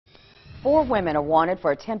4 women are wanted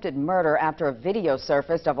for attempted murder after a video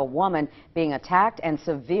surfaced of a woman being attacked and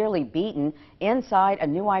severely beaten inside a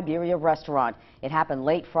New Iberia restaurant. It happened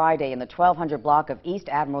late Friday in the 1200 block of East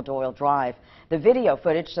Admiral Doyle Drive. The video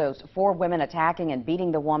footage shows 4 women attacking and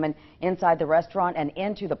beating the woman inside the restaurant and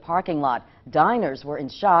into the parking lot. Diners were in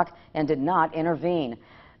shock and did not intervene.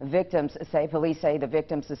 Police say the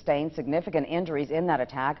victims sustained significant injuries in that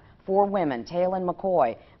attack. 4 women, Taylin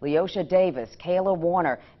McCoy, Leosha Davis, Kayla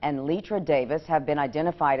Warner, and Letra Davis, have been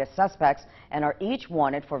identified as suspects and are each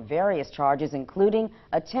wanted for various charges, including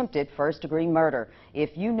attempted first-degree murder.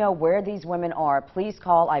 If you know where these women are, please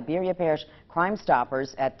call Iberia Parish Crime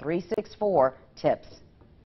Stoppers at 364-TIPS.